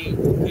feet,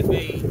 could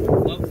be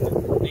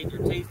floating, need their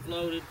teeth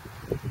floated,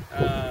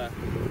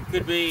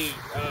 could be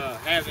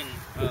having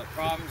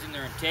problems in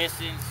their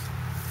intestines,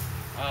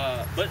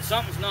 but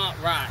something's not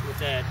right with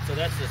that, so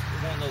that's just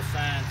one of those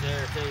signs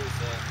there too.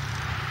 So.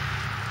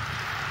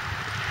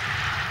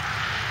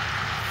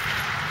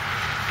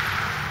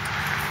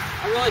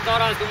 I really thought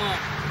I was going to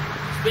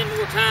spend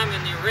more time in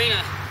the arena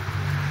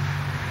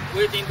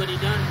with him, but he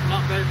done a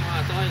lot better than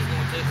what I thought he was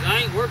going to. Because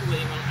I ain't working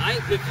with him. I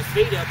ain't picked his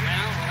feet up now.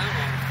 I don't know how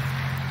long.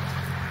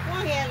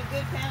 Well, he had a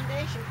good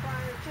foundation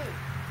prior to.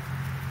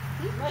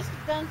 He must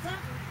have done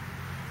something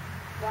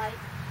right.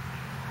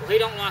 Well, he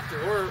don't like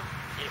to work,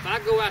 and if I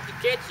go out to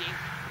catch him,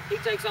 he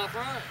takes off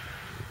running.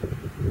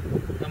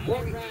 Now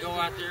Morgan can go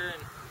out there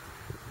and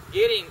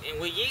get him,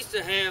 and we used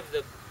to have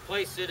the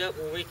place set up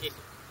where we could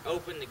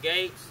open the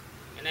gates,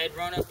 and they'd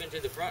run up into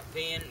the front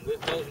pen, and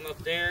we'd close them up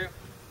there,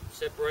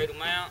 separate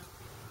them out,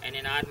 and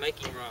then I'd make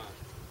him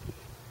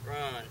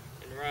run,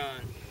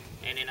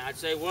 and then I'd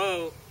say,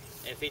 whoa,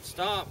 if he'd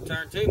stop,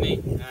 turn to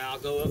me, and I'll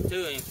go up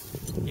to him.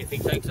 If he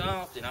takes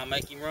off, then I'll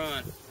make him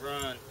run,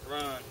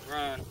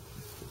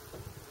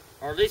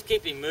 or at least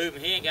keep him moving.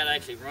 He ain't got to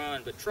actually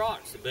run, but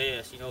trot's the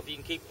best, you know, if you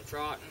can keep him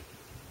trotting,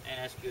 and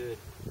that's good.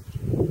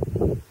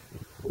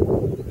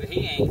 But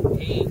he ain't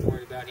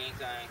worried about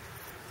anything.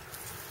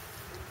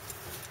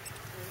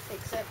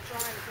 Except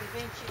trying to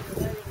convince you to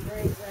let him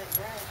graze that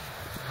grass.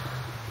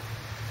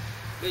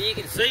 But you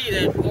can see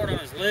that part on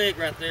his leg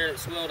right there that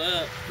swelled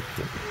up.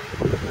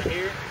 Right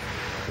here.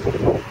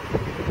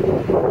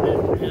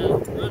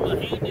 Run my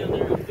hand down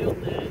there and feel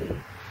that.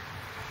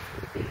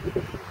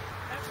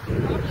 That's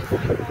probably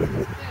right across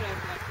his foot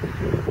over.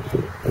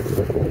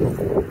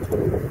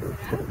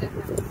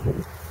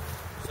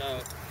 So,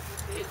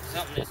 it's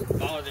something that's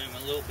bothering him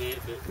a little bit,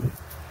 but.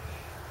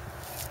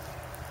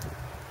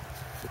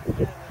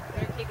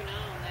 Better keep an eye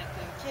on that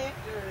though. Check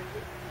or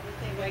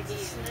anything like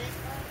this.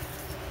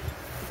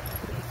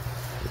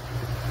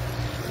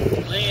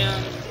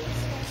 Limb,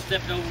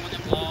 stepping over with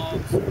them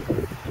logs.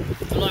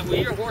 So like when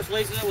your horse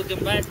lays in with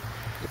them back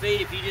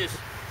feet, if you just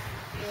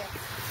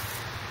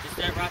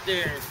that right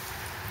there,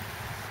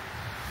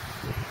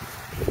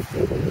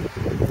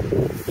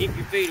 keep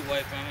your feet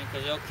away from him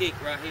because they'll kick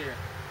right here.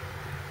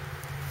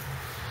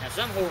 Now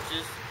some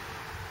horses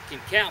can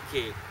cow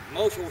kick.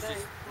 Most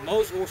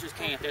horses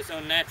can't. That's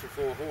unnatural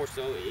for a horse.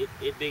 So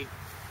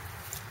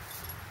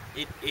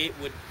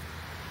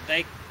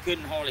they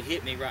couldn't hardly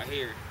hit me right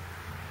here,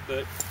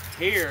 but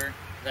here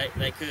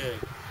they could.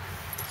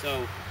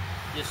 So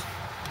just,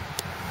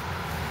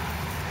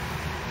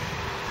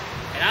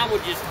 and I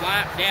would just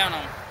wipe down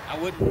them. I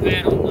wouldn't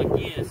pat them like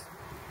this.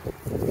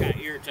 Kind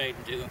of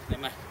irritating to them.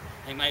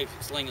 They may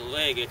sling a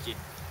leg at you.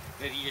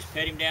 But if you just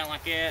pet him down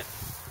like that,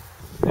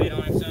 spit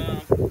on him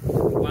some,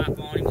 wipe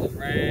on him with a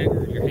rag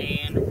or your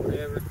hand or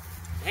whatever.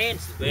 The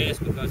hand's the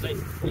best because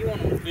you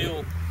want them to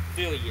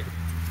feel you.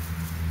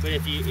 But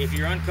if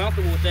you're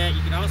uncomfortable with that,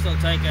 you can also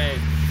take a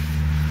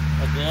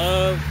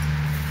glove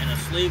and a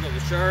sleeve of a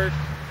shirt,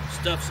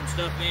 stuff some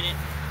stuff in it,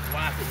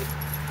 wipe it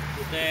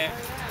with that.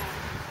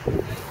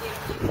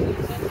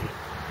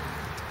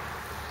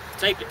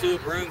 Tape it to a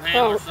broom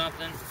handle or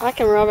something. I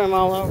can rub him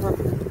all over.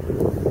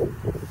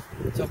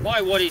 So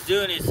probably what he's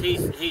doing is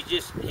he's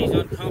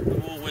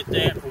uncomfortable with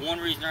that for one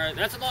reason or another.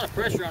 That's a lot of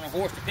pressure on a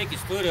horse to pick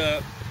his foot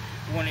up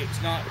when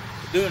it's not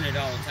doing it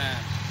all the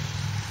time.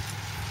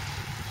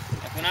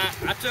 Like when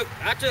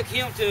I took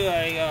him to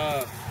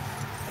a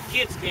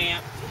kids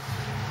camp,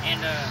 and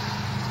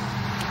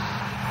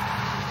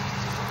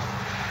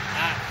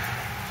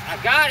I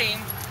got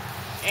him,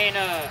 and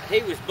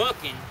he was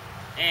bucking,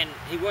 and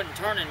he wasn't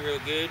turning real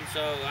good. And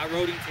so I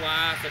rode him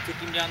twice. I took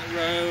him down the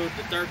road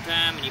the third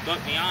time, and he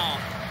bucked me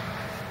off.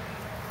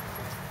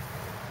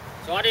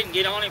 So I didn't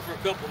get on him for a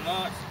couple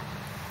months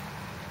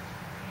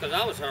because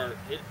I was hurt.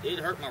 It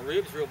hurt my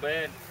ribs real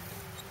bad.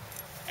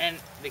 And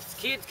the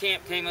kids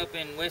camp came up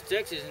in West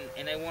Texas,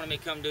 and they wanted me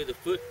to come do the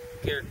foot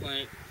care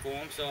clinic for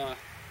them. So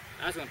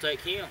I was going to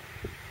take him.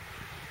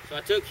 So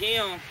I took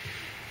him,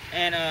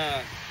 and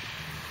I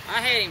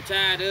had him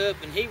tied up,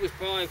 and he was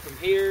probably from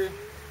here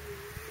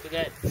to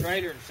that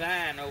trailer and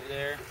sign over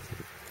there.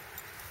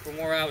 from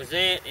where I was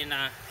at, and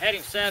I had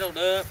him saddled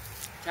up,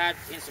 tied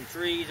in some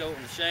trees over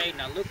in the shade,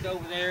 and I looked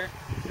over there.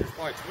 There's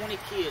probably 20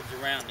 kids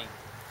around him.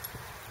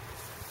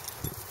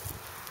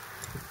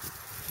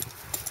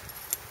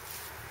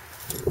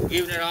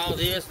 Giving it all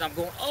this, and I'm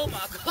going, oh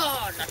my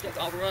God! And I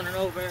took off running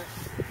over there.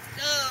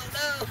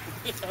 No.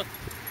 You know.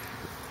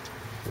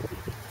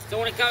 So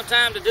when it comes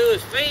time to do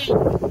his feet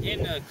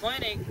in the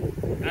clinic,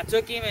 I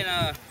took him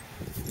and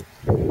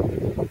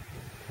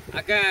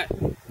I got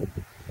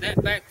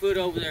that back foot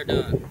over there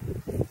done.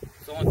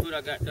 It's the only foot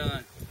I got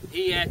done.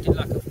 He acted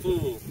like a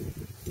fool.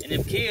 And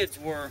them kids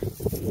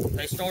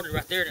they started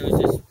right there. There was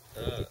this,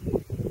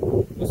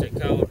 what's it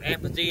called,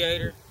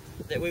 amphitheater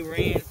that we were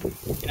in.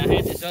 And I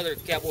had this other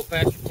cowboy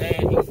pastor,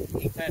 Tad.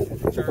 He pastored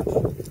the church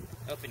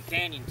up in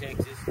Canyon,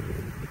 Texas.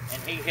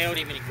 And he held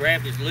him and he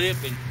grabbed his lip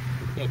and,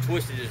 you know,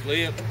 twisted his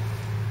lip.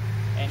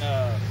 And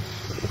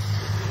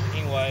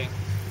anyway,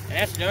 and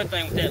that's another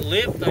thing with that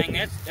lip thing.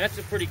 That's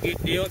a pretty good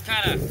deal. It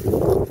kind of.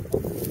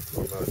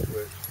 What about a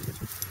twitch?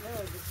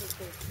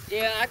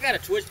 Yeah, I got a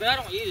twitch, but I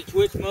don't use a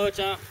twitch much.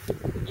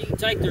 You can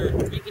take their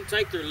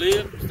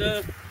lip and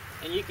stuff,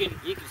 and you can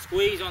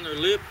squeeze on their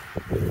lip,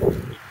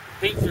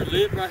 pinch their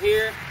lip right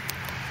here,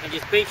 and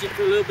just pinch it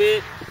for a little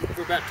bit,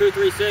 for about 2 or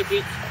 3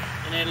 seconds,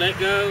 and then let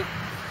go.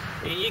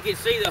 And you can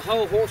see the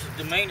whole horse's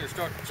demeanor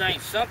start to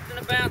change. Something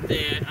about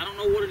that, I don't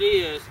know what it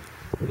is,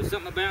 but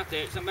something about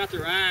that. Something about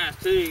their eyes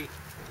too.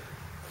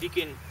 You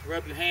can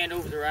rub your hand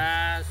over their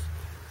eyes.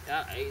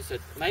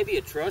 It's maybe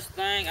a trust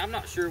thing. I'm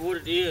not sure what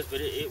it is,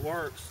 but it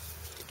works.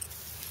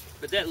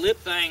 But that lip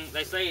thing,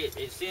 they say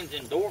it sends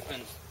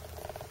endorphins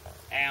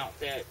out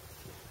that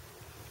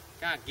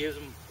kind of gives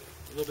them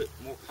a little bit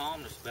more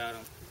calmness about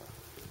them.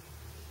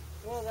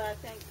 Well, I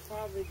think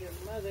probably their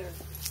mother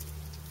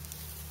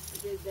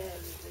did that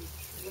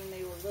when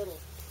they were little.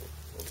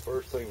 Well, the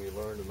first thing you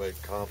learn to make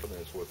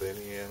confidence with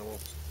any animal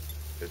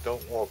is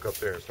don't walk up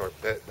there and start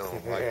petting on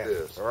them like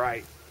this.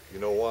 Right. You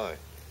know why?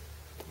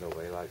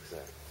 Nobody likes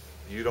that.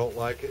 You don't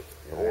like it.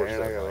 The Yeah, horse they're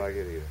not doesn't gonna like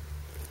like it either.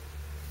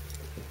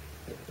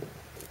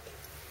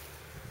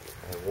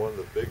 And one of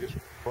the biggest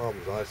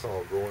problems I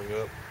saw growing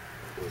up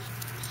was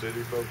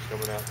city folks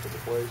coming out to the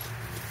place.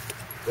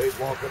 They'd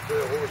walk up to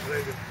the horse and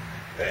they'd go,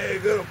 hey,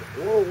 good.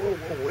 Whoa,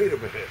 wait a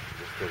minute.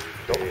 Just 'cause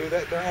it's Don't big. do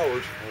that to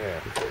ours. Yeah,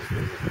 just 'cause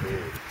it's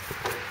big.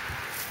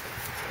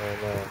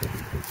 And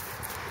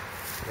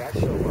Yeah, I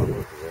show my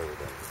horses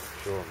everything.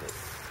 Show them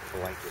the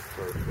blanket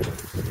first.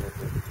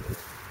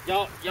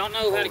 Y'all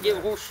know how to give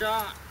a horse a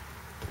shot?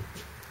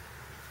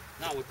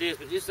 Not with this,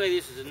 but just say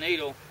this is a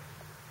needle.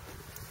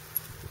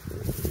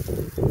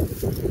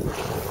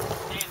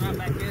 Stand right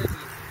back there.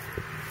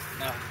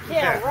 No.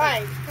 Yeah,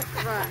 right.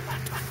 Right.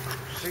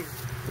 See,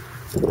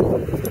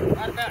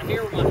 Right about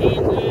here where my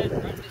hand's at,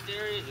 right in this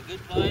area is a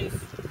good place.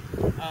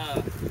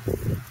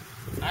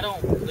 I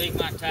don't leave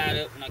mine tied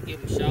up when I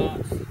give them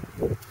shots.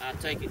 I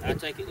take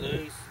it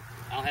loose.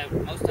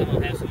 Most of the time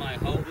I'll have somebody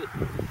hold it.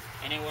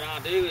 And then what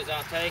I'll do is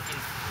I'll take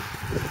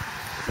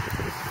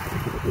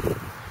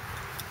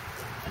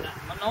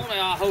normally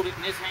I'll hold it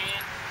in this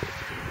hand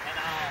and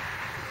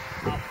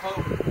I'll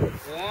poke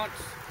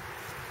once,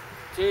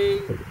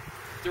 2,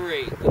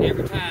 3. But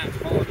every time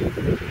it's harder.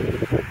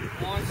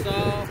 One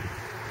soft,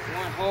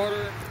 one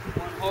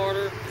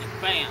harder,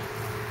 and bam.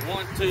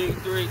 1, 2,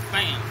 3,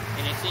 bam,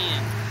 and it's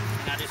in.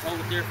 And I just hold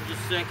it there for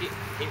just a second.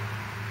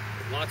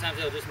 A lot of times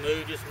they'll just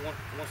move just one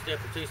step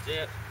or 2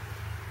 steps,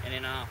 and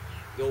then I'll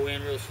go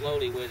in real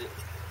slowly with it.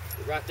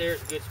 But right there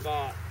is a good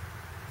spot.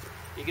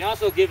 You can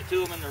also give it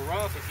to them in the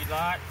rough if you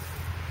like.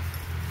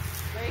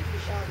 Baby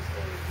shots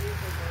for you.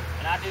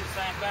 And I do the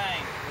same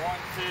thing. 1,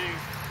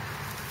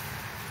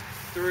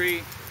 2,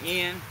 3,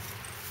 in.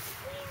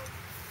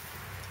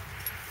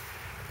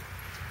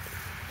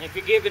 And if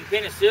you're giving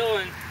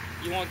penicillin,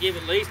 you want to give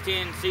at least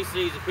 10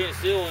 cc's of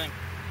penicillin.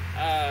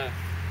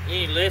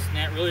 Any less than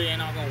that really ain't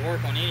not going to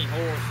work on any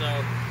horse. So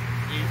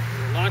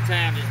a lot of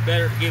times it's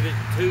better to give it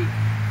two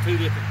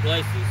different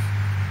places.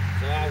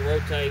 So I'll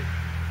rotate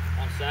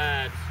on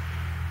sides.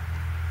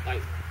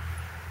 Like,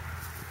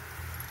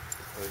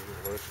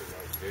 Listen,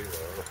 like Gayla,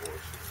 our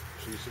horse,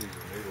 she sees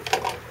a needle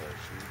flying and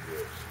she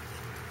gets,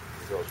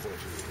 because when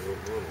she was real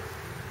little,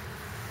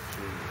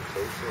 she was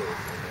so sick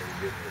and they were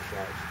getting her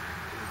shots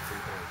 2 or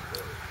 3 times a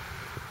day.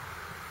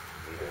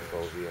 needle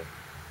phobia.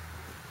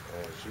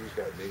 And she's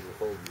got needle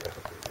phobia.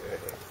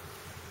 Yeah.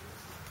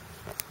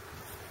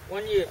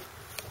 when you She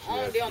home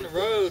has to down the be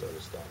put in a road set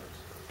of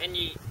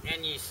stockings.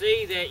 and you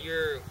see that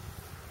your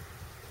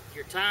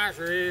tires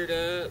are aired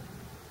up,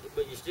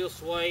 but you're still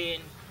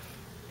swaying,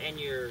 and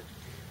your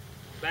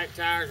back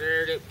tires are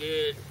aired up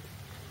good,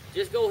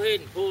 just go ahead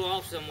and pull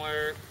off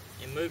somewhere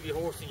and move your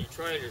horse in your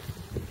trailer.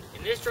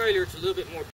 In this trailer, it's a little bit more